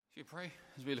Shall we pray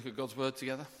as we look at God's word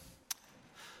together?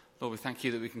 Lord, we thank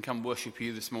you that we can come worship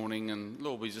you this morning, and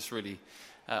Lord, we just really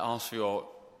ask for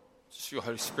your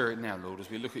Holy Spirit now, Lord,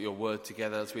 as we look at your word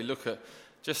together, as we look at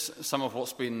just some of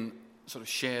what's been sort of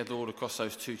shared, Lord, across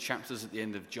those two chapters at the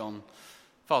end of John.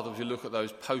 Father, as we look at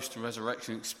those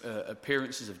post-resurrection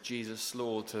appearances of Jesus,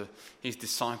 Lord, to his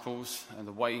disciples and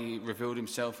the way he revealed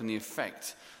himself and the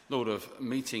effect, Lord, of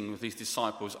meeting with these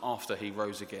disciples after he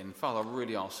rose again. Father, I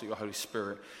really ask that your Holy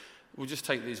Spirit will just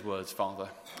take these words, Father,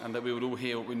 and that we would all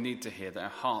hear what we need to hear, that our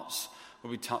hearts will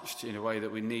be touched in a way that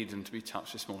we need them to be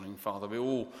touched this morning, Father. We're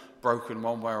all broken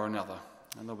one way or another,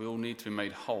 and that we all need to be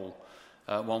made whole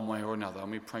one way or another.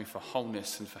 And we pray for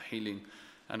wholeness and for healing.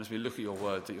 And as we look at your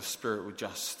word, that your Spirit would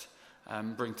just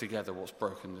bring together what's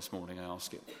broken this morning. I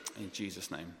ask it in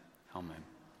Jesus' name. Amen.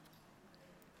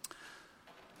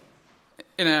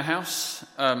 In our house,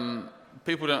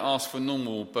 people don't ask for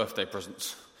normal birthday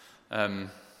presents.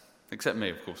 Except me,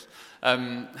 of course.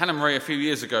 Hannah Marie, a few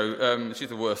years ago, she's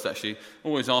the worst actually,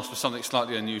 always asked for something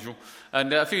slightly unusual.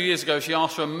 And a few years ago, she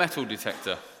asked for a metal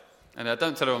detector. And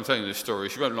don't tell her I'm telling you this story,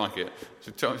 she won't like it.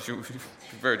 She'll be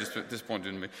very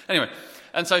disappointed in me. Anyway,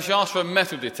 and so she asked for a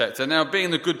metal detector. Now,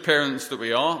 being the good parents that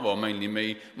we are, well, mainly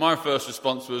me, my first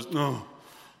response was, no,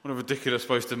 what a ridiculous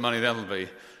waste of money that'll be.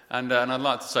 And I'd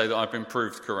like to say that I've been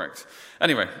proved correct.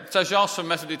 Anyway, so she asked for a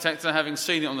metal detector, having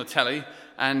seen it on the telly,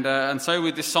 and so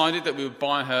we decided that we would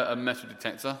buy her a metal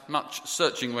detector. Much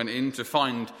searching went in to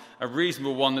find a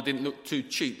reasonable one that didn't look too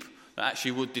cheap, that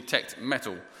actually would detect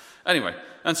metal. Anyway,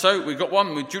 and so we got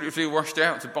one. We dutifully rushed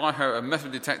out to buy her a metal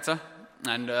detector,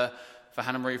 and for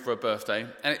Hannah Marie for her birthday.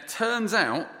 And it turns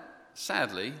out,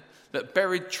 sadly, that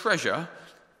buried treasure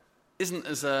isn't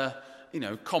as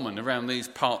common around these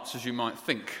parts as you might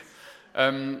think.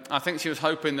 I think she was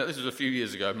hoping that, this was a few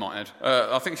years ago, I might add,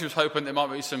 I think she was hoping there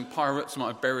might be some pirates might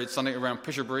have buried something around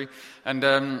Pisherbury,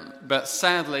 but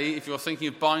sadly, if you're thinking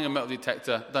of buying a metal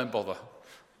detector, don't bother.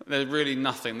 There's really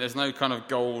nothing. There's no kind of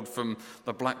gold from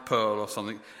the Black Pearl or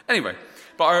something. Anyway,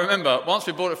 but I remember, once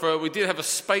we bought it for her, we did have a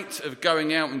spate of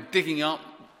going out and digging up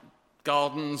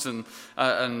gardens and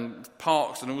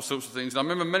parks and all sorts of things. And I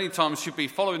remember many times she'd be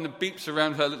following the beeps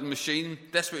around her little machine,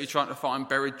 desperately trying to find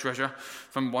buried treasure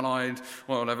from one-eyed,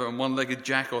 whatever, and one-legged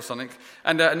Jack or something,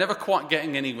 and never quite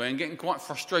getting anywhere and getting quite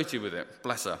frustrated with it,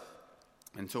 bless her,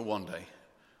 until one day,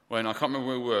 when I can't remember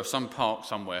where we were, some park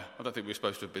somewhere. I don't think we were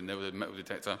supposed to have been there with a metal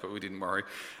detector, but we didn't worry.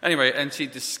 Anyway, and she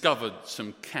discovered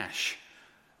some cash.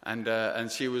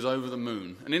 And she was over the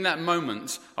moon. And in that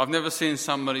moment, I've never seen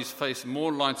somebody's face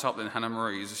more light up than Hannah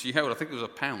Marie's. She held, I think it was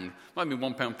 £1. Might be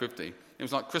 £1.50. It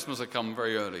was like Christmas had come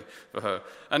very early for her.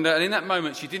 And in that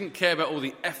moment, she didn't care about all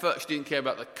the effort. She didn't care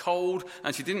about the cold.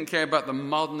 And she didn't care about the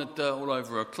mud and the dirt all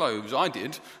over her clothes. I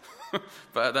did.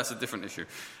 But that's a different issue.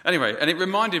 Anyway, and it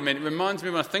reminds me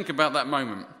when I think about that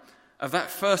moment, of that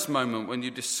first moment when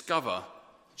you discover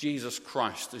Jesus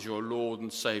Christ as your Lord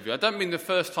and Saviour. I don't mean the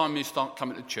first time you start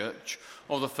coming to church,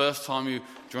 or the first time you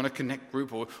join a connect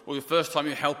group, or the first time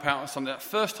you help out or something. That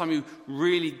first time you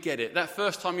really get it. That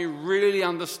first time you really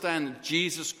understand that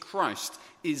Jesus Christ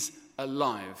is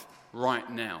alive right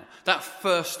now. That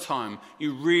first time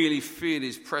you really feel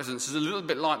his presence is a little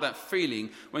bit like that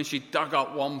feeling when she dug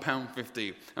up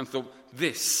 £1.50 and thought,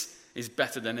 this is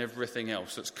better than everything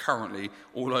else that's currently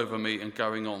all over me and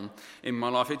going on in my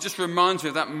life. It just reminds me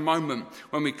of that moment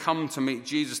when we come to meet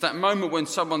Jesus, that moment when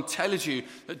someone tells you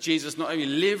that Jesus not only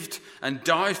lived and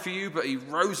died for you, but he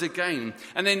rose again.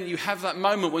 And then you have that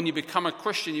moment when you become a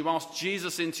Christian, you ask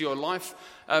Jesus into your life,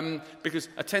 because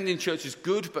attending church is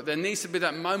good, but there needs to be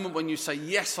that moment when you say,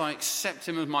 yes, I accept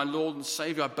him as my Lord and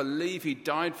Saviour. I believe he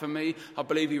died for me. I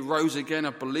believe he rose again. I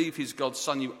believe he's God's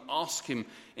son. You ask him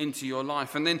into your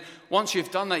life. And then once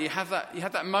you've done that, you have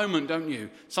that moment, don't you?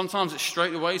 Sometimes it's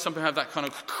straight away. Some people have that kind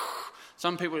of,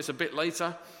 some people it's a bit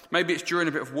later. Maybe it's during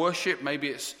a bit of worship. Maybe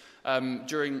it's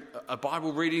during a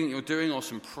Bible reading that you're doing or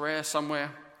some prayer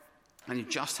somewhere. And you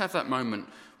just have that moment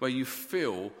where you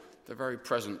feel the very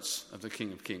presence of the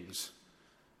King of Kings.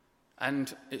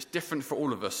 And it's different for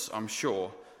all of us, I'm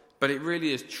sure, but it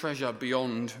really is treasure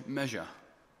beyond measure.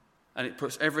 And it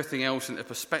puts everything else into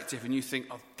perspective, and you think,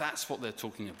 oh, that's what they're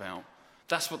talking about.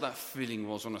 That's what that feeling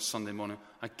was on a Sunday morning.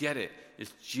 I get it.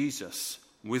 It's Jesus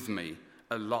with me,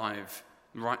 alive,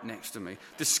 right next to me.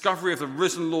 Discovery of the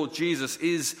risen Lord Jesus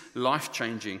is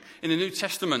life-changing. In the New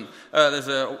Testament, there's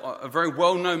a very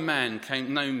well-known man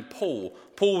named Paul.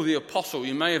 Paul the Apostle.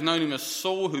 You may have known him as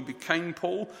Saul, who became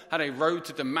Paul, had a road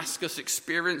to Damascus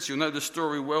experience. You'll know the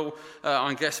story well,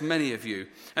 I guess many of you.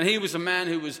 And he was a man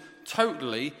who was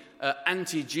totally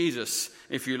anti-Jesus,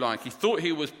 if you like. He thought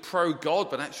he was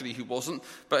pro-God, but actually he wasn't.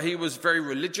 But he was very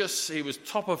religious. He was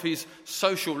top of his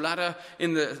social ladder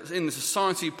in the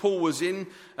society Paul was in.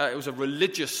 It was a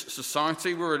religious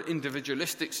society. We're an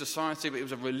individualistic society, but it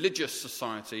was a religious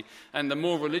society. And the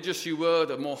more religious you were,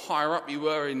 the more higher up you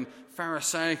were in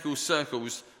Pharisaical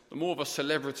circles, the more of a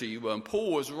celebrity you were. And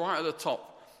Paul was right at the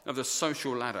top of the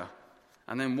social ladder.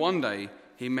 And then one day,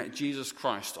 he met Jesus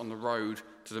Christ on the road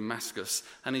to Damascus,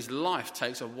 and his life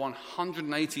takes a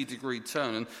 180-degree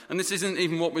turn. And this isn't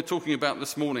even what we're talking about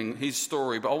this morning, his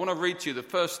story, but I want to read to you the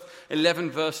first 11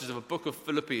 verses of a book of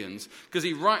Philippians, because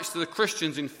he writes to the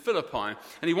Christians in Philippi,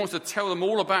 and he wants to tell them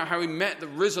all about how he met the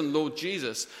risen Lord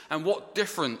Jesus and what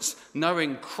difference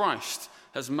knowing Christ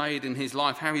has made in his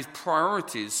life, how his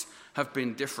priorities have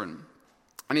been different.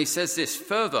 And he says this,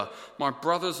 "Further, my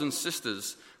brothers and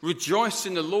sisters, rejoice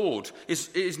in the Lord. It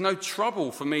is no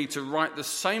trouble for me to write the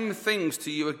same things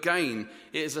to you again.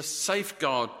 It is a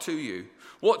safeguard to you.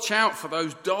 Watch out for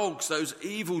those dogs, those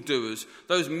evildoers,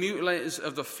 those mutilators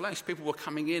of the flesh." People were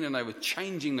coming in and they were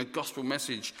changing the gospel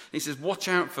message. He says, watch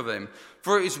out for them.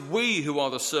 For it is we who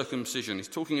are the circumcision. He's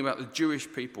talking about the Jewish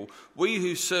people. We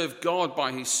who serve God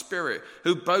by his Spirit,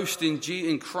 who boast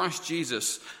in Christ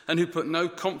Jesus, and who put no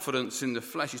confidence in the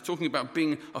flesh. He's talking about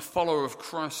being a follower of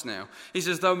Christ now. He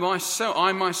says, though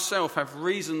I myself have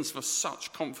reasons for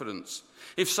such confidence.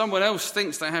 If someone else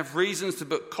thinks they have reasons to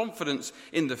put confidence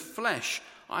in the flesh,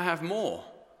 I have more.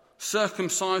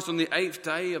 Circumcised on the 8th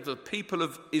day, of the people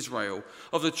of Israel,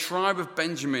 of the tribe of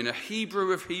Benjamin, a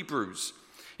Hebrew of Hebrews.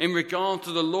 In regard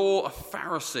to the law, a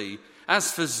Pharisee.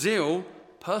 As for zeal,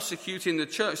 persecuting the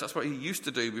church. That's what he used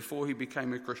to do before he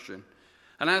became a Christian.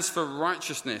 And as for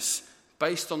righteousness,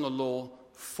 based on the law,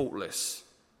 faultless.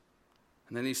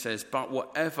 And then he says, but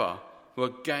whatever were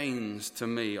gains to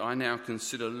me, I now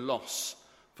consider loss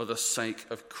for the sake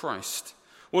of Christ.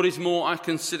 What is more, I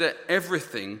consider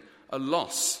everything a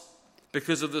loss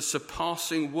because of the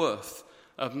surpassing worth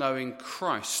of knowing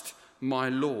Christ, my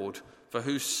Lord, for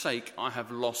whose sake I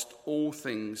have lost all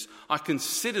things. I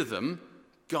consider them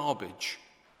garbage,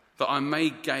 that I may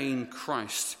gain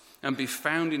Christ and be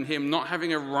found in him, not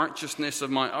having a righteousness of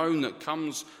my own that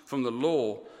comes from the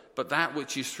law, but that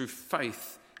which is through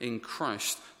faith in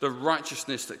Christ, the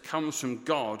righteousness that comes from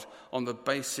God on the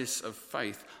basis of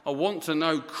faith. I want to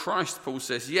know Christ, Paul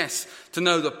says, yes, to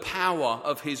know the power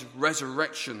of his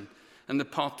resurrection and the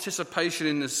participation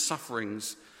in his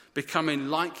sufferings, becoming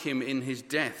like him in his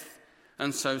death,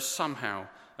 and so somehow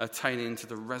attaining to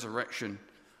the resurrection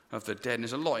of the dead. And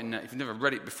there's a lot in that. If you've never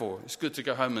read it before, it's good to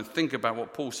go home and think about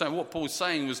what Paul's saying. What Paul's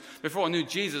saying was, before I knew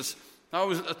Jesus, I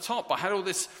was at the top. I had all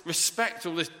this respect,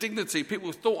 all this dignity.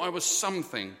 People thought I was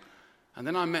something. And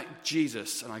then I met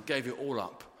Jesus and I gave it all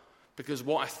up because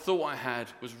what I thought I had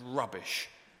was rubbish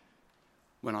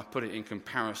when I put it in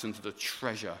comparison to the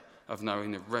treasure of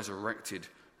knowing the resurrected,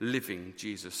 living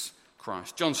Jesus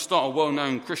Christ. John Stott, a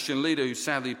well-known Christian leader who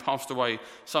sadly passed away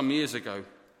some years ago,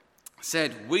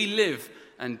 said, we live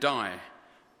and die,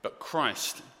 but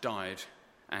Christ died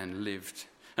and lived.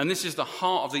 And this is the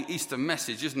heart of the Easter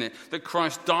message, isn't it? That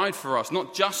Christ died for us.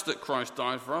 Not just that Christ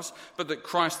died for us, but that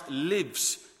Christ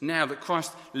lives now, that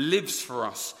Christ lives for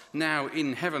us now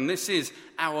in heaven. This is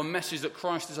our message, that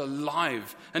Christ is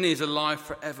alive, and he is alive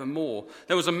forevermore.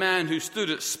 There was a man who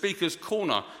stood at Speaker's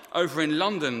Corner over in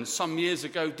London some years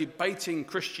ago debating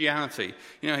Christianity.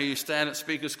 You know, you stand at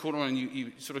Speaker's Corner and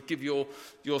you sort of give your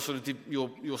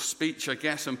speech, I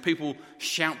guess, and people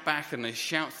shout back and they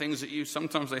shout things at you.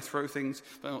 Sometimes they throw things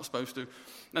they're not supposed to.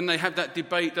 And they have that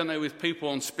debate, don't they, with people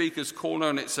on Speaker's Corner,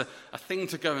 and it's a thing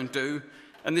to go and do.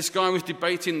 And this guy was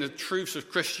debating the truths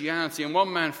of Christianity, and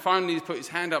one man finally put his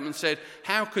hand up and said,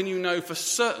 how can you know for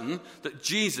certain that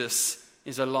Jesus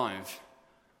is alive?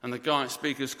 And the guy at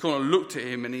Speaker's Corner looked at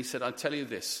him and he said, I tell you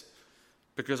this,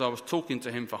 because I was talking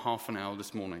to him for half an hour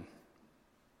this morning.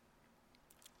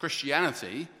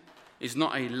 Christianity is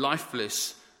not a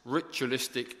lifeless,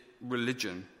 ritualistic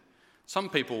religion. Some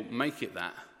people make it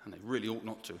that, and they really ought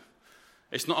not to.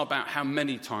 It's not about how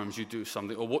many times you do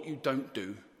something or what you don't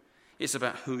do. It's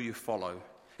about who you follow.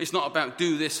 It's not about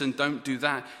do this and don't do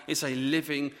that. It's a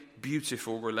living,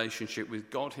 beautiful relationship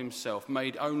with God himself,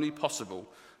 made only possible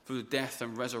through the death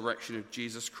and resurrection of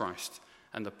Jesus Christ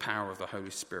and the power of the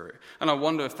Holy Spirit. And I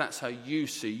wonder if that's how you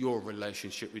see your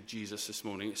relationship with Jesus this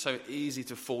morning. It's so easy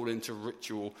to fall into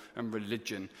ritual and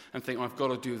religion and think, I've got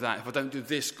to do that. If I don't do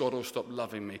this, God will stop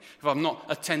loving me. If I'm not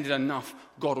attended enough,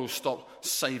 God will stop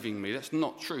saving me. That's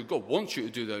not true. God wants you to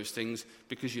do those things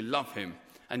because you love him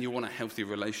and you want a healthy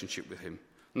relationship with him,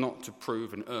 not to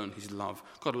prove and earn his love.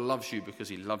 God loves you because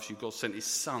he loves you. God sent his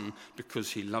son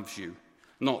because he loves you.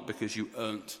 not because you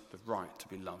earned the right to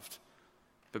be loved,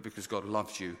 but because God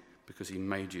loved you, because he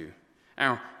made you.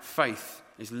 Our faith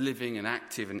is living and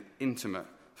active and intimate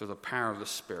through the power of the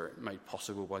Spirit made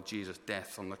possible by Jesus'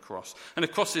 death on the cross. And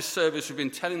across this service, we've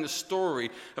been telling the story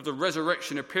of the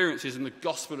resurrection appearances in the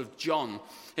Gospel of John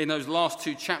in those last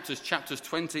two chapters, chapters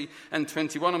 20 and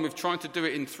 21. And we've tried to do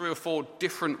it in 3 or 4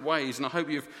 different ways. And I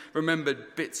hope you've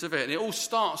remembered bits of it. And it all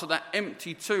starts at that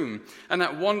empty tomb and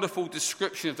that wonderful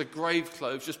description of the grave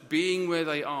clothes just being where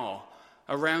they are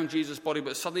around Jesus' body,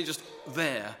 but suddenly just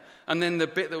there. And then the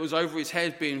bit that was over his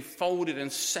head being folded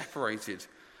and separated.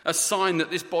 A sign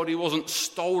that this body wasn't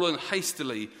stolen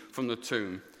hastily from the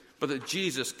tomb, but that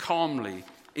Jesus calmly,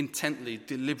 intently,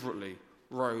 deliberately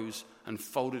rose and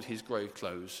folded his grave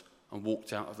clothes and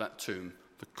walked out of that tomb,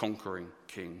 the conquering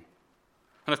king.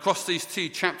 And across these 2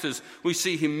 chapters, we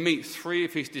see him meet 3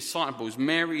 of his disciples,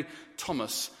 Mary,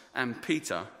 Thomas, and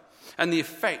Peter. And the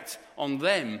effect on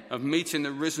them of meeting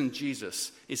the risen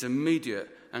Jesus is immediate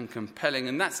and compelling.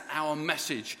 And that's our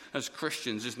message as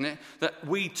Christians, isn't it? That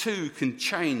we too can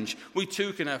change. We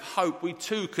too can have hope. We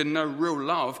too can know real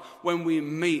love when we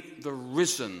meet the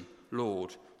risen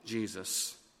Lord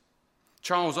Jesus.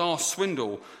 Charles R.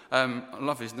 Swindoll, I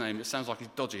love his name. It sounds like he's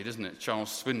dodgy, doesn't it? Charles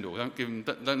Swindoll.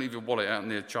 Don't leave your wallet out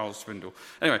near Charles Swindoll.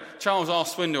 Anyway, Charles R.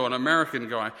 Swindoll, an American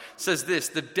guy, says this: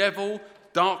 the devil,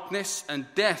 darkness, and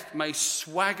death may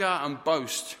swagger and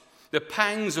boast. The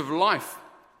pangs of life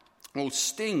will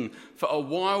sting for a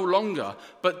while longer,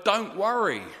 but don't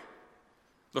worry.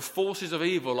 The forces of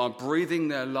evil are breathing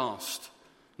their last.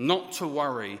 Not to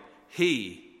worry,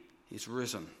 he is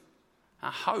risen.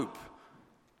 Our hope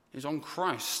is on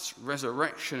Christ's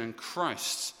resurrection and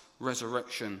Christ's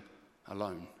resurrection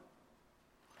alone.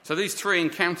 So these 3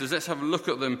 encounters, let's have a look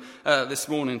at them this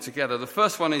morning together. The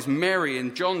first one is Mary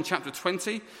in John chapter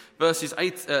 20, verses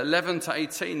 11 to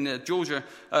 18. Georgia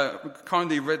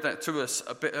kindly read that to us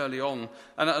a bit early on.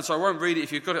 And so I won't read it.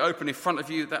 If you've got it open in front of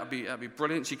you, that'd be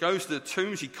brilliant. She goes to the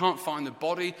tomb. She can't find the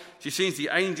body. She sees the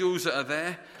angels that are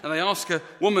there. And they ask her,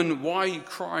 "Woman, why are you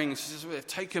crying?" She says, "Well, they've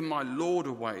taken my Lord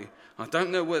away. I don't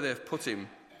know where they've put him."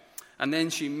 And then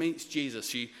she meets Jesus.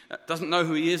 She doesn't know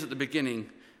who he is at the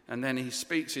beginning. And then he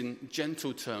speaks in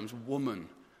gentle terms, woman,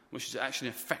 which is actually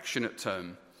an affectionate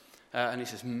term. And he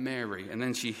says, Mary. And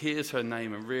then she hears her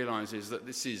name and realizes that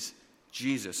this is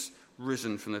Jesus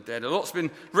risen from the dead. A lot's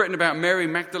been written about Mary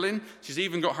Magdalene. She's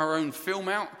even got her own film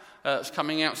out. It's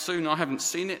coming out soon. I haven't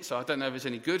seen it, so I don't know if it's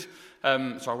any good.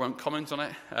 So I won't comment on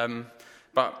it.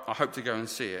 But I hope to go and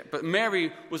see it. But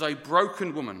Mary was a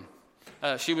broken woman.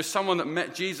 She was someone that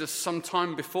met Jesus some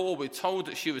time before. We're told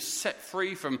that she was set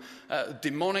free from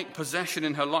demonic possession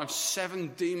in her life.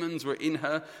 7 demons were in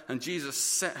her, and Jesus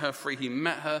set her free. He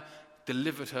met her,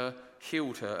 delivered her,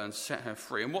 healed her, and set her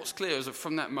free. And what's clear is that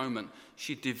from that moment,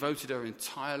 she devoted her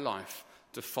entire life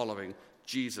to following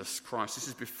Jesus Christ. This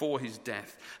is before his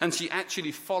death. And she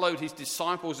actually followed his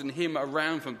disciples and him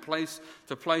around from place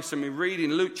to place. And we read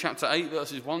in Luke chapter 8,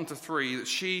 verses 1 to 3, that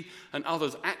she and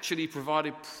others actually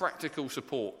provided practical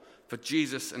support for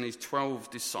Jesus and his 12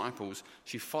 disciples.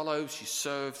 She followed, she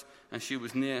served, and she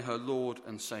was near her Lord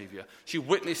and Saviour. She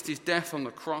witnessed his death on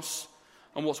the cross.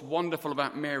 And what's wonderful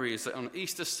about Mary is that on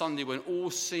Easter Sunday, when all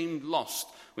seemed lost,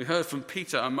 we heard from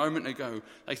Peter a moment ago,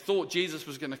 they thought Jesus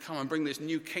was going to come and bring this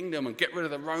new kingdom and get rid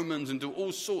of the Romans and do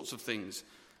all sorts of things.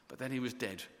 But then he was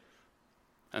dead.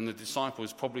 And the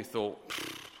disciples probably thought,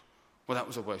 well, that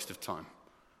was a waste of time.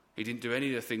 He didn't do any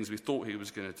of the things we thought he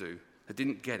was going to do. They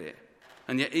didn't get it.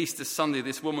 And yet Easter Sunday,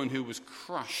 this woman who was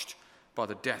crushed by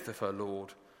the death of her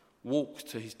Lord walked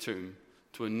to his tomb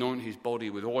to anoint his body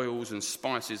with oils and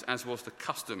spices, as was the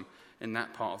custom in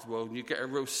that part of the world. And you get a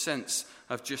real sense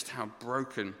of just how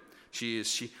broken she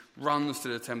is. She runs to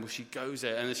the temple, she goes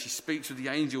there, and as she speaks with the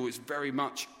angel, it's very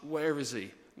much, where is he?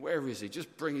 Where is he?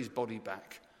 Just bring his body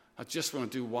back. I just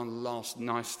want to do one last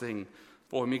nice thing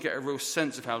for him. You get a real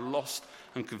sense of how lost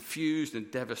and confused and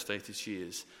devastated she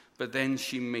is. But then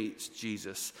she meets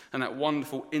Jesus, and that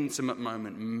wonderful intimate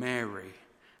moment, Mary,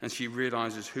 and she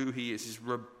realizes who he is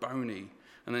Rabboni.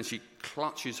 And then she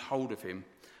clutches hold of him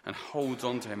and holds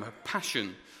on to him. Her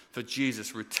passion for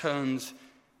Jesus returns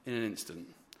in an instant.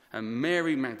 And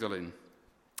Mary Magdalene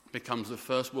becomes the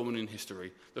first woman in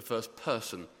history, the first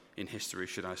person in history,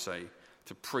 should I say,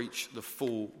 to preach the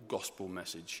full gospel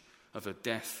message of the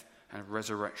death and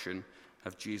resurrection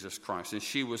of Jesus Christ. And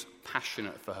she was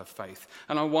passionate for her faith.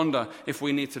 And I wonder if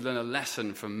we need to learn a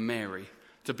lesson from Mary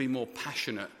to be more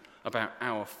passionate about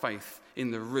our faith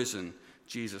in the risen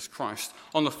Jesus Christ.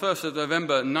 On the 1st of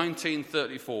November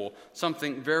 1934,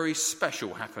 something very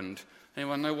special happened.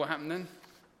 Anyone know what happened then?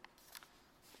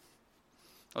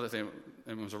 I don't think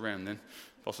anyone was around then,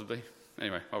 possibly.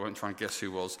 Anyway, I won't try and guess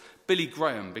who was. Billy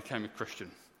Graham became a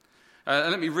Christian.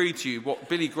 And let me read to you what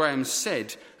Billy Graham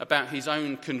said about his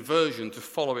own conversion to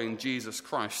following Jesus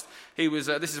Christ.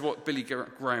 This is what Billy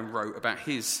Graham wrote about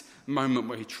his moment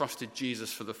where he trusted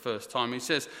Jesus for the first time. He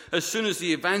says, as soon as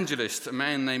the evangelist, a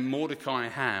man named Mordecai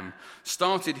Ham,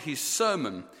 started his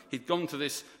sermon, he'd gone to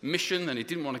this mission and he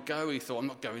didn't want to go. He thought, I'm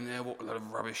not going there, what a load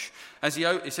of rubbish. As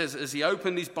he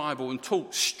opened his Bible and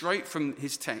talked straight from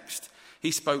his text, he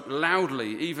spoke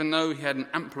loudly, even though he had an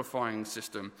amplifying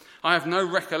system. I have no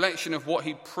recollection of what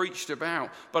he preached about,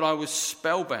 but I was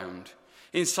spellbound.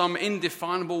 In some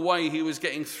indefinable way, he was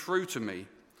getting through to me.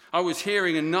 I was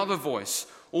hearing another voice,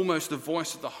 almost the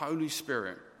voice of the Holy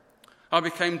Spirit. I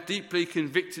became deeply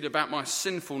convicted about my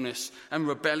sinfulness and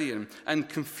rebellion and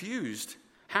confused.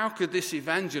 How could this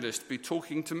evangelist be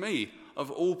talking to me, of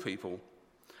all people?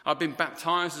 I'd been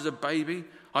baptized as a baby.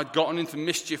 I'd gotten into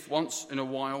mischief once in a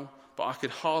while, but I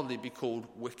could hardly be called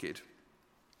wicked.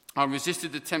 I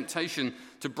resisted the temptation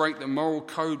to break the moral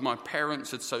code my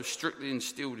parents had so strictly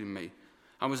instilled in me.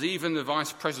 I was even the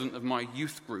vice president of my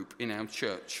youth group in our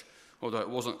church, although it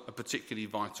wasn't a particularly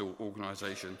vital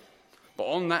organisation. But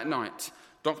on that night,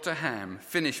 Dr. Ham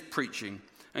finished preaching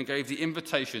and gave the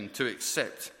invitation to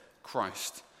accept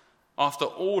Christ. After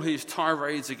all his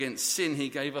tirades against sin, he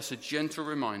gave us a gentle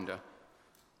reminder.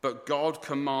 But God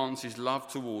commands his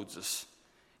love towards us,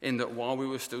 in that while we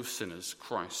were still sinners,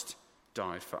 Christ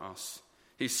died for us.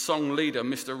 His song leader,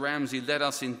 Mr. Ramsey, led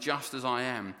us in Just As I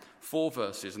Am, 4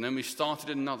 verses, and then we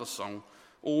started another song,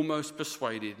 Almost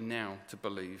Persuaded Now to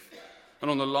Believe.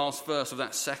 And on the last verse of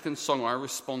that second song, I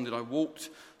responded. I walked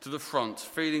to the front,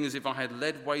 feeling as if I had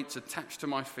lead weights attached to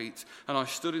my feet, and I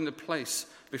stood in the place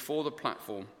before the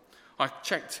platform. I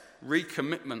checked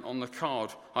recommitment on the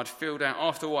card I'd filled out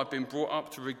after all I'd been brought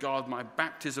up to regard my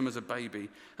baptism as a baby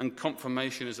and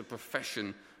confirmation as a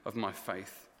profession of my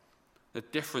faith. The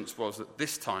difference was that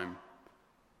this time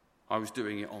I was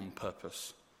doing it on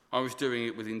purpose. I was doing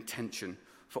it with intention.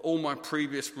 For all my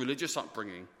previous religious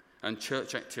upbringing and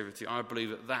church activity, I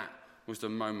believe that was the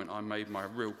moment I made my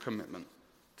real commitment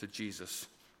to Jesus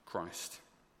Christ.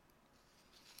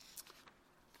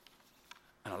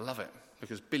 And I love it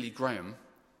because Billy Graham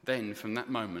then, from that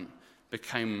moment,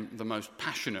 became the most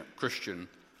passionate Christian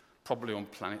probably on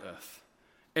planet Earth.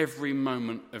 Every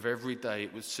moment of every day,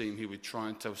 it would seem he would try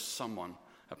and tell someone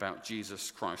about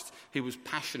Jesus Christ. He was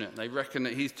passionate. They reckon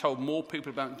that he's told more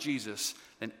people about Jesus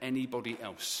than anybody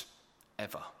else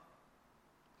ever,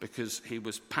 because he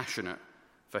was passionate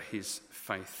for his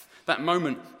faith. That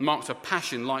moment marked a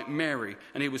passion like Mary,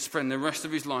 and he would spend the rest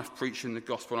of his life preaching the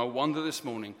gospel. And I wonder this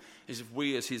morning is if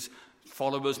we as his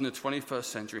followers in the 21st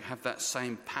century have that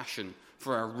same passion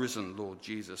for our risen Lord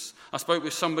Jesus. I spoke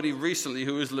with somebody recently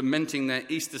who was lamenting their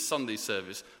Easter Sunday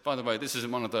service. By the way, this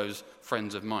isn't one of those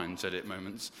friends of mine said it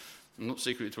moments. I'm not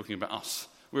secretly talking about us.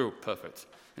 We're all perfect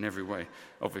in every way,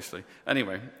 obviously.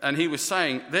 Anyway, and he was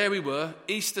saying, there we were,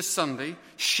 Easter Sunday,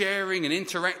 sharing and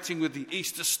interacting with the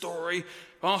Easter story,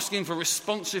 asking for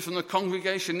responses from the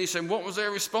congregation. He said, what was their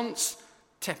response?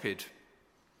 Tepid.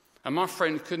 And my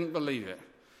friend couldn't believe it.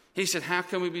 He said, how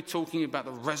can we be talking about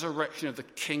the resurrection of the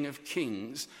King of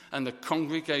Kings and the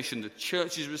congregation, the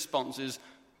church's response is,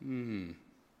 It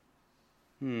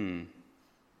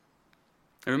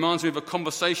reminds me of a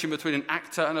conversation between an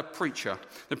actor and a preacher.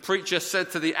 The preacher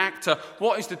said to the actor,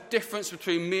 what is the difference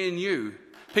between me and you?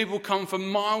 People come from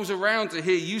miles around to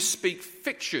hear you speak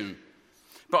fiction,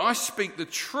 but I speak the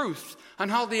truth,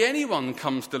 and hardly anyone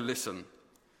comes to listen.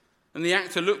 And the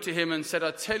actor looked at him and said,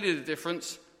 I tell you the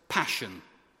difference, passion.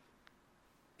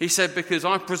 He said, because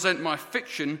I present my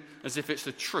fiction as if it's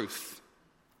the truth.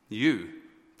 You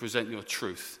present your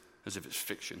truth as if it's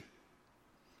fiction.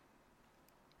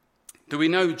 Do we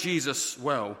know Jesus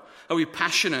well? Are we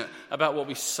passionate about what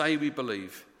we say we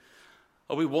believe?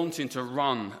 Are we wanting to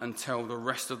run and tell the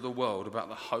rest of the world about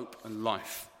the hope and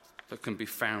life that can be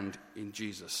found in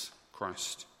Jesus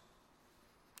Christ?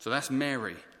 So that's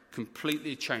Mary,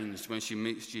 completely changed when she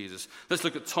meets Jesus. Let's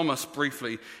look at Thomas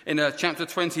briefly. In chapter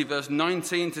 20, verse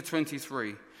 19 to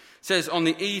 23, it says, on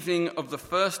the evening of the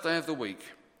first day of the week,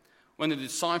 when the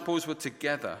disciples were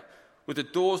together, with the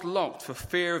doors locked for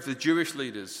fear of the Jewish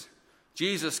leaders,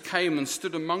 Jesus came and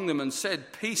stood among them and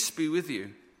said, peace be with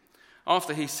you.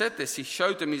 After he said this, he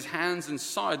showed them his hands and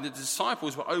side, and the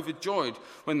disciples were overjoyed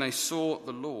when they saw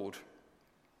the Lord.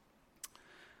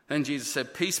 Then Jesus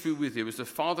said, peace be with you. As the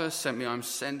Father has sent me, I'm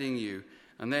sending you.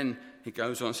 And then he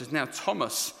goes on and says, now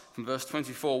Thomas, from verse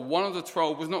 24, one of the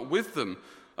 12 was not with them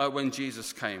when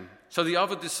Jesus came. So the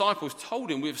other disciples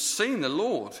told him, we have seen the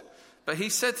Lord. But he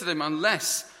said to them,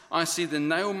 unless I see the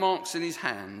nail marks in his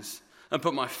hands, and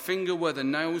put my finger where the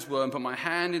nails were, and put my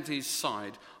hand into his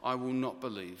side, I will not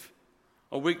believe."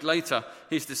 A week later,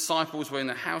 his disciples were in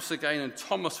the house again, and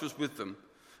Thomas was with them.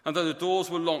 And though the doors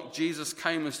were locked, Jesus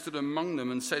came and stood among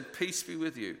them and said, "Peace be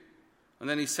with you." And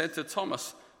then he said to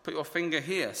Thomas, "Put your finger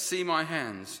here, see my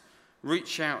hands.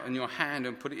 Reach out in your hand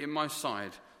and put it in my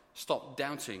side. Stop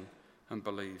doubting and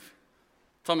believe."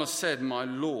 Thomas said, "My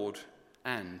Lord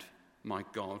and my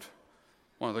God."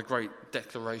 One of the great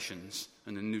declarations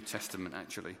in the New Testament,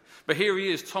 actually. But here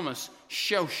he is, Thomas,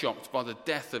 shell-shocked by the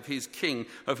death of his king,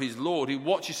 of his Lord. He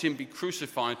watches him be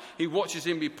crucified. He watches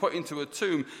him be put into a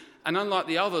tomb. And unlike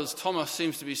the others, Thomas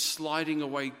seems to be sliding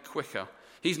away quicker.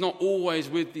 He's not always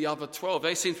with the other 12.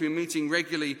 They seem to be meeting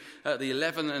regularly at the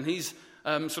 11, and he's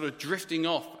sort of drifting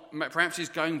off. Perhaps he's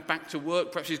going back to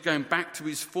work. Perhaps he's going back to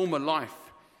his former life.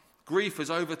 Grief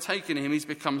has overtaken him. He's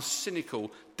become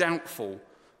cynical, doubtful,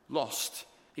 lost.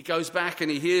 He goes back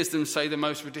and he hears them say the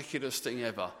most ridiculous thing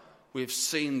ever. "We've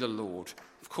seen the Lord."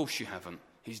 Of course you haven't.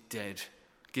 He's dead.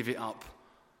 Give it up.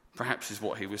 Perhaps is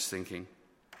what he was thinking.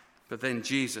 But then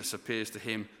Jesus appears to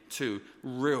him too.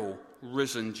 Real,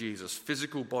 risen Jesus,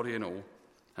 physical body and all.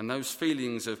 And those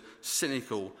feelings of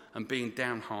cynical and being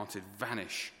downhearted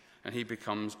vanish. And he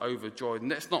becomes overjoyed. And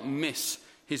let's not miss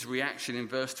his reaction in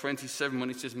verse 27 when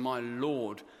he says, "My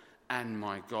Lord and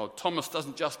my God." Thomas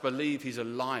doesn't just believe he's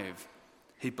alive.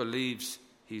 He believes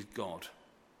he's God.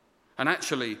 And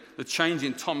actually, the change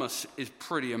in Thomas is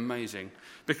pretty amazing.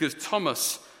 Because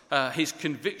Thomas, his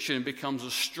conviction becomes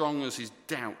as strong as his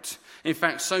doubt. In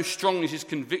fact, so strong is his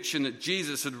conviction that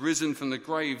Jesus had risen from the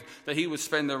grave that he would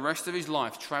spend the rest of his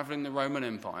life traveling the Roman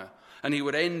Empire. And he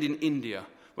would end in India,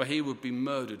 where he would be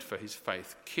murdered for his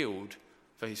faith, killed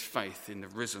for his faith in the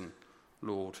risen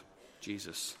Lord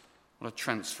Jesus. What a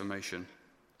transformation.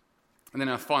 And then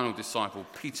our final disciple,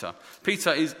 Peter.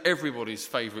 Peter is everybody's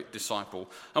favourite disciple.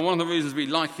 And one of the reasons we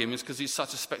like him is because he's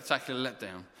such a spectacular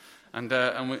letdown. And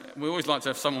we always like to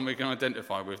have someone we can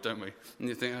identify with, don't we? And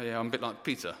you think, "Oh yeah, I'm a bit like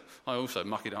Peter. I also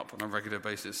muck it up on a regular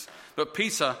basis." But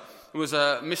Peter was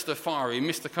Mr. Fiery,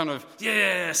 Mr. kind of,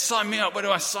 "Yeah, sign me up. Where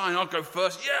do I sign? I'll go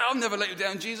first. Yeah, I'll never let you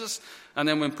down, Jesus." And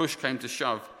then when push came to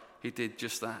shove, he did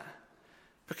just that.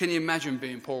 But can you imagine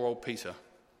being poor old Peter?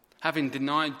 Having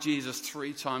denied Jesus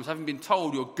 3 times, having been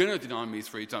told, "You're going to deny me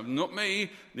 3 times. Not me,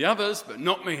 the others, but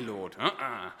not me, Lord."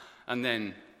 And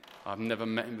then, "I've never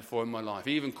met him before in my life."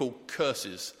 He even called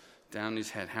curses down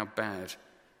his head. How bad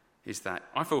is that?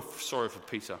 I feel sorry for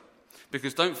Peter.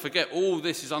 Because don't forget, all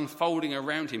this is unfolding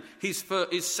around him. He's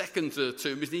second to the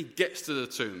tomb, as he gets to the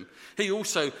tomb. He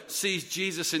also sees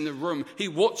Jesus in the room. He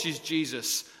watches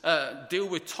Jesus deal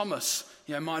with Thomas.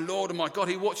 "My Lord and my God."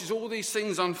 He watches all these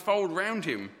things unfold around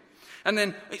him. And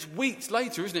then it's weeks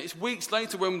later, isn't it? It's weeks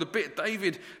later when the bit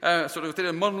David sort of did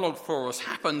a monologue for us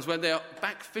happens, when they're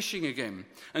back fishing again.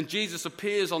 And Jesus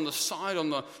appears on the side, on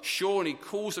the shore, and he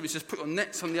calls them. He says, "Put your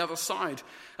nets on the other side."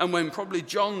 And when probably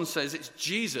John says it's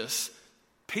Jesus,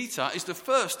 Peter is the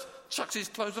first, chucks his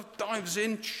clothes off, dives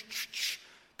in,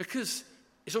 because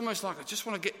it's almost like, I just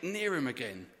want to get near him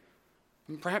again.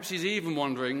 And perhaps he's even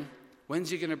wondering, when's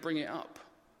he going to bring it up?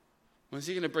 When's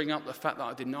he going to bring up the fact that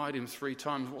I denied him 3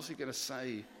 times? What's he going to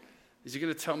say? Is he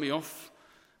going to tell me off?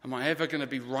 Am I ever going to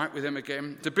be right with him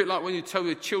again? It's a bit like when you tell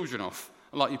your children off,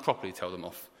 like you properly tell them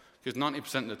off. Because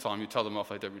 90% of the time you tell them off,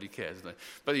 they don't really care, do they?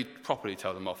 But you properly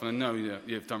tell them off, and they know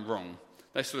you've done wrong.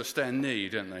 They sort of stand near you,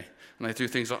 don't they? And they do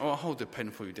things like, "Oh, I'll hold the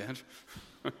pen for you, Dad."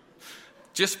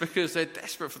 Just because they're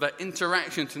desperate for that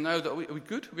interaction to know that, are we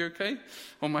good? Are we okay?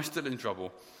 Or am I still in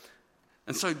trouble?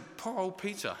 And so poor old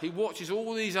Peter, he watches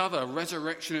all these other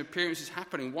resurrection appearances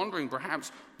happening, wondering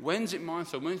perhaps, when's it my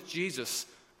turn? When's Jesus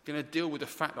going to deal with the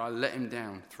fact that I let him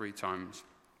down 3 times?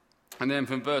 And then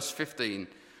from verse 15,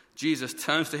 Jesus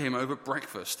turns to him over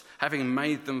breakfast, having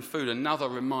made them food. Another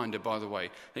reminder, by the way,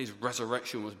 that his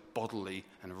resurrection was bodily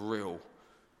and real.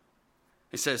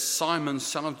 It says, "Simon,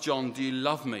 son of John, do you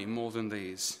love me more than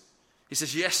these?" He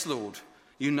says, "Yes, Lord,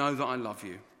 you know that I love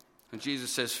you." And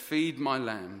Jesus says, "Feed my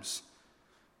lambs."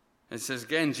 It says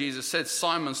again, Jesus said,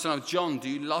 "Simon, son of John, do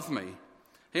you love me?"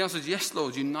 He answered, "Yes,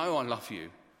 Lord, you know I love you."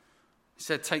 He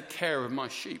said, "Take care of my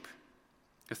sheep."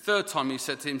 The 3rd time he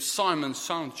said to him, "Simon,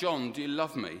 son of John, do you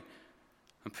love me?"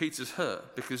 And Peter's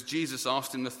hurt because Jesus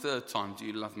asked him the 3rd time, "Do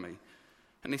you love me?"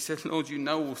 And he said, "Lord, you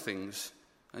know all things,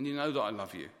 and you know that I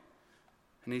love you."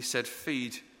 And he said,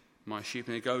 "Feed my sheep."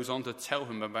 And he goes on to tell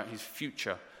him about his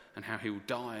future and how he will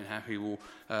die and how he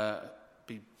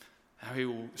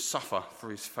will suffer for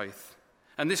his faith.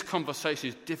 And this conversation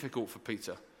is difficult for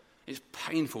Peter. It's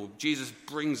painful. Jesus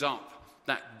brings up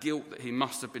that guilt that he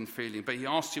must have been feeling. But he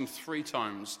asks him 3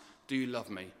 times, "Do you love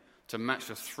me?" to match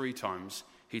the 3 times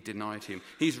he denied him.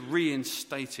 He's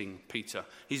reinstating Peter.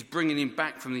 He's bringing him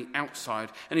back from the outside.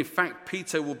 And in fact,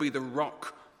 Peter will be the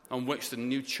rock on which the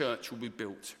new church will be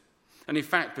built. And in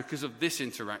fact, because of this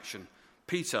interaction,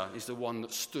 Peter is the one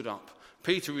that stood up.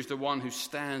 Peter is the one who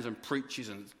stands and preaches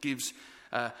and gives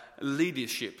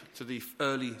leadership to the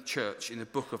early church in the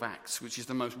book of Acts, which is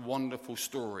the most wonderful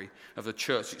story of the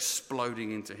church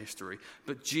exploding into history.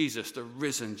 But Jesus, the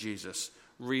risen Jesus,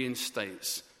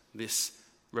 reinstates this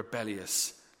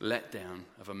rebellious letdown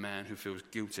of a man who feels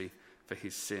guilty for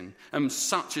his sin. And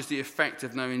such is the effect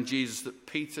of knowing Jesus that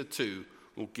Peter too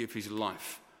will give his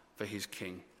life for his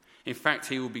King. In fact,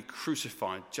 he will be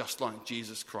crucified just like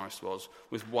Jesus Christ was,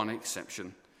 with one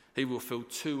exception. He will feel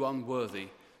too unworthy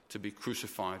to be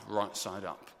crucified right side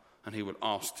up, and he will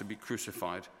ask to be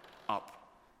crucified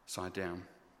upside down.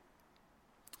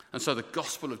 And so the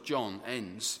Gospel of John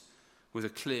ends with a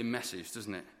clear message,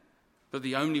 doesn't it? That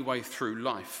the only way through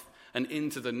life and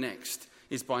into the next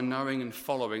is by knowing and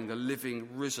following the living,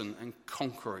 risen and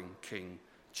conquering King,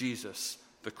 Jesus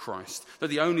the Christ. That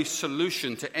the only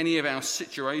solution to any of our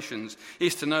situations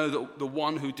is to know that the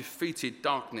one who defeated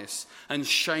darkness and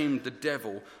shamed the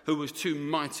devil, who was too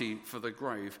mighty for the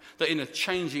grave, that in a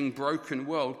changing, broken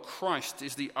world, Christ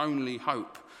is the only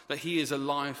hope, that he is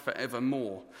alive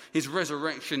forevermore. His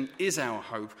resurrection is our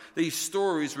hope. These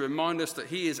stories remind us that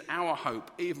he is our hope,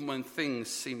 even when things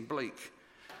seem bleak.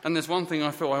 And there's one thing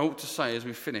I feel I ought to say as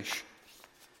we finish.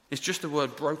 It's just the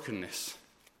word brokenness.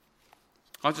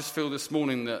 I just feel this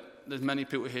morning that there's many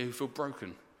people here who feel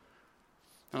broken.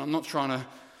 And I'm not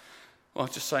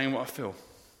just saying what I feel.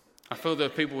 I feel there are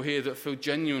people here that feel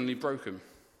genuinely broken.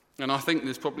 And I think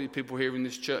there's probably people here in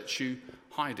this church who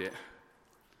hide it,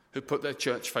 who put their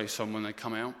church face on when they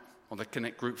come out, or their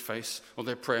connect group face, or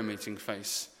their prayer meeting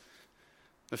face.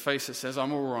 The face that says,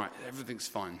 I'm all right, everything's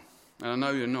fine. And I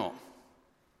know you're not.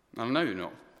 And I know you're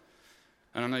not.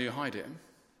 And I know you hide it.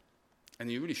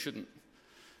 And you really shouldn't.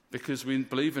 Because we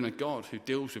believe in a God who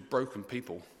deals with broken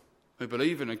people. We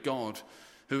believe in a God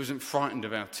who isn't frightened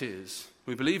of our tears.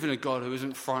 We believe in a God who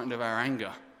isn't frightened of our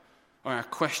anger, or our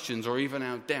questions, or even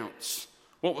our doubts.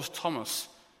 What was Thomas,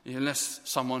 unless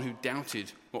someone who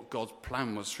doubted what God's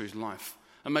plan was for his life?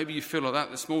 And maybe you feel like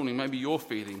that this morning. Maybe you're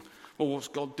feeling, well, what's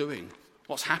God doing?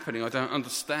 What's happening? I don't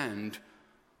understand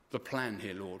the plan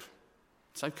here, Lord.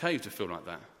 It's okay to feel like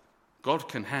that. God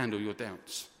can handle your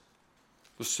doubts.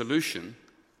 The solution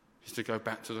is to go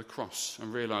back to the cross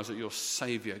and realize that your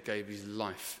Saviour gave his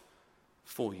life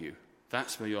for you.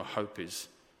 That's where your hope is,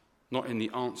 not in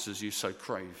the answers you so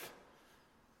crave.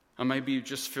 And maybe you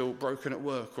just feel broken at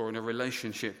work or in a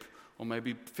relationship, or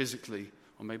maybe physically,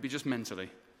 or maybe just mentally.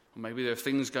 Or maybe there are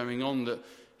things going on that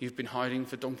you've been hiding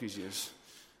for donkey's years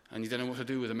and you don't know what to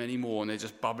do with them anymore, and they're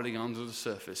just bubbling under the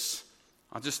surface.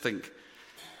 I just think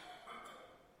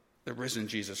the risen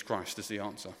Jesus Christ is the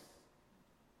answer.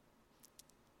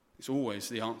 It's always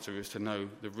the answer is to know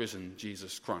the risen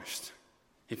Jesus Christ.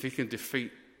 If he can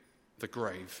defeat the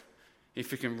grave, if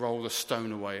he can roll the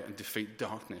stone away and defeat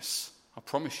darkness, I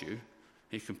promise you,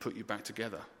 he can put you back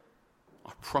together.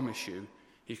 I promise you,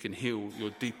 he can heal your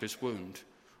deepest wound.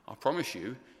 I promise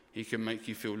you, he can make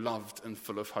you feel loved and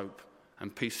full of hope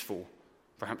and peaceful,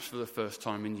 perhaps for the first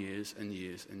time in years and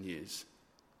years and years.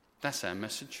 That's our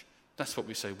message. That's what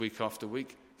we say week after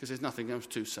week, because there's nothing else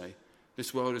to say.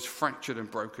 This world is fractured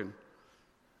and broken,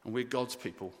 and we're God's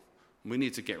people. We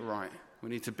need to get right. We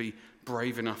need to be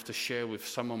brave enough to share with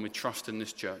someone we trust in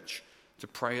this church, to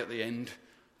pray at the end,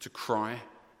 to cry,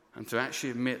 and to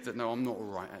actually admit that, no, I'm not all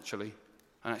right, actually.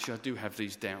 And actually, I do have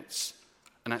these doubts.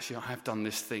 And actually, I have done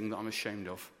this thing that I'm ashamed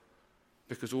of.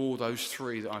 Because all those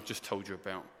 3 that I've just told you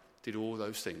about did all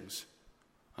those things.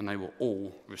 And they were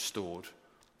all restored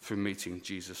through meeting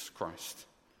Jesus Christ.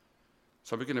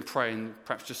 So we're going to pray and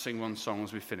perhaps just sing one song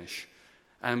as we finish.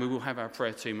 And we will have our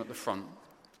prayer team at the front.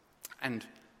 And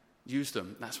use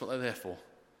them. That's what they're there for.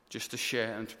 Just to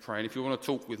share and to pray. And if you want to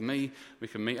talk with me, we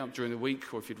can meet up during the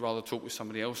week. Or if you'd rather talk with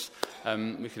somebody else,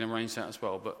 we can arrange that as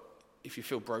well. But if you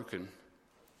feel broken,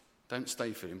 don't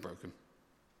stay feeling broken.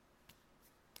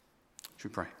 Should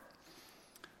we pray?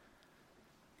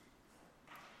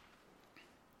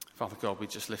 Father God, we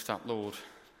just lift up, Lord,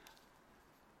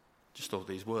 just all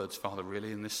these words, Father,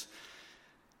 really, and this,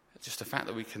 just the fact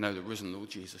that we can know the risen Lord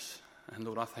Jesus. And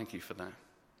Lord, I thank you for that.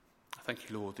 I thank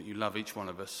you, Lord, that you love each one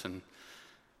of us. And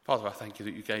Father, I thank you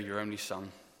that you gave your only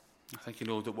Son. I thank you,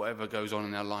 Lord, that whatever goes on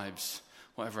in our lives,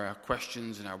 whatever our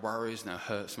questions and our worries and our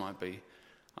hurts might be,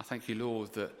 I thank you,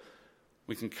 Lord, that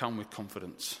we can come with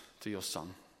confidence to your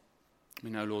Son. We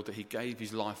know, Lord, that he gave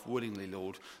his life willingly,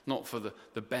 Lord, not for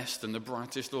the best and the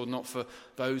brightest, Lord, not for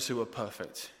those who are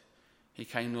perfect. He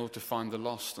came, Lord, to find the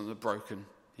lost and the broken.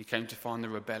 He came to find the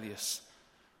rebellious.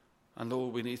 And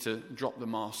Lord, we need to drop the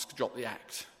mask, drop the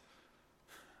act,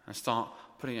 and start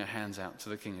putting our hands out to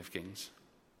the King of Kings.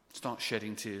 Start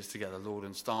shedding tears together, Lord,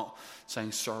 and start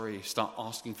saying sorry, start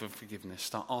asking for forgiveness,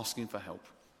 start asking for help.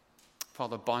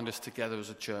 Father, bind us together as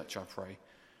a church, I pray.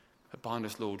 But bind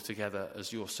us, Lord, together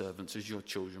as your servants, as your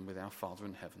children with our Father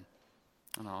in heaven.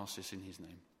 And I ask this in his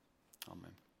name.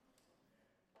 Amen.